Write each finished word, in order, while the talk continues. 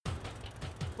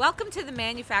Welcome to the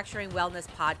Manufacturing Wellness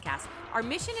Podcast. Our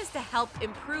mission is to help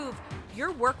improve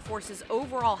your workforce's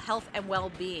overall health and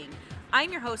well-being.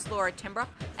 I'm your host, Laura Timbrook,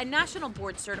 a national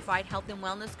board certified health and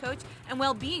wellness coach and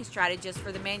well-being strategist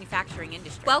for the manufacturing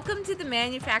industry. Welcome to the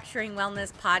Manufacturing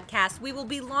Wellness Podcast. We will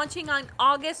be launching on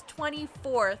August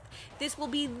 24th. This will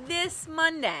be this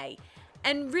Monday.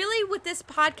 And really what this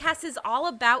podcast is all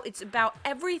about, it's about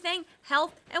everything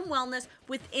health and wellness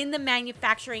within the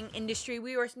manufacturing industry.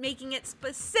 We are making it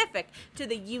specific to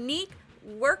the unique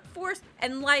workforce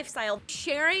and lifestyle,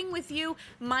 sharing with you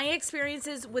my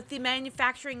experiences with the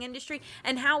manufacturing industry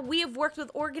and how we have worked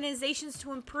with organizations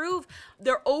to improve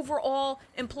their overall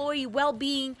employee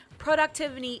well-being,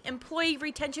 productivity, employee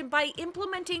retention by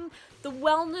implementing the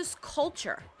wellness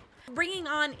culture. Bringing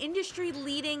on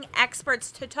industry-leading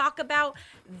experts to talk about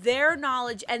their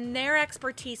knowledge and their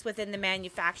expertise within the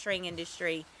manufacturing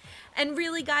industry. And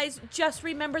really, guys, just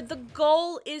remember the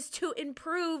goal is to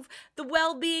improve the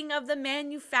well-being of the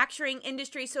manufacturing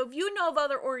industry. So if you know of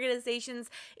other organizations,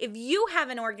 if you have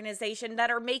an organization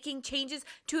that are making changes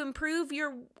to improve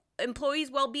your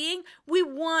employees' well-being, we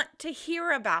want to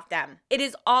hear about them. It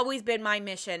has always been my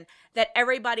mission that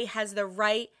everybody has the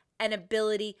right and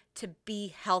ability to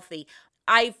be healthy.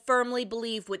 I firmly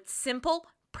believe with simple,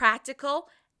 practical,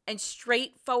 and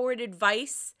straightforward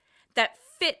advice that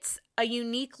fits a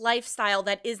unique lifestyle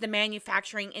that is the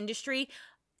manufacturing industry,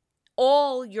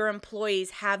 all your employees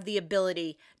have the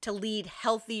ability to lead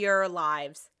healthier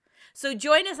lives. So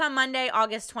join us on Monday,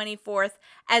 August 24th,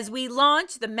 as we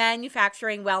launch the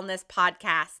Manufacturing Wellness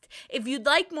Podcast. If you'd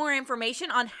like more information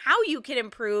on how you can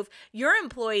improve your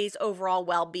employees' overall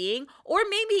well-being, or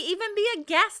maybe even be a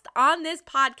guest on this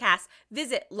podcast,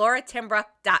 visit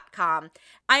lauratimbrook.com.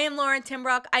 I am Laura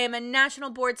Timbrook. I am a national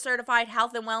board certified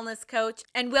health and wellness coach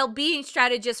and well-being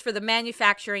strategist for the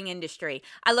manufacturing industry.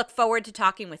 I look forward to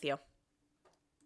talking with you.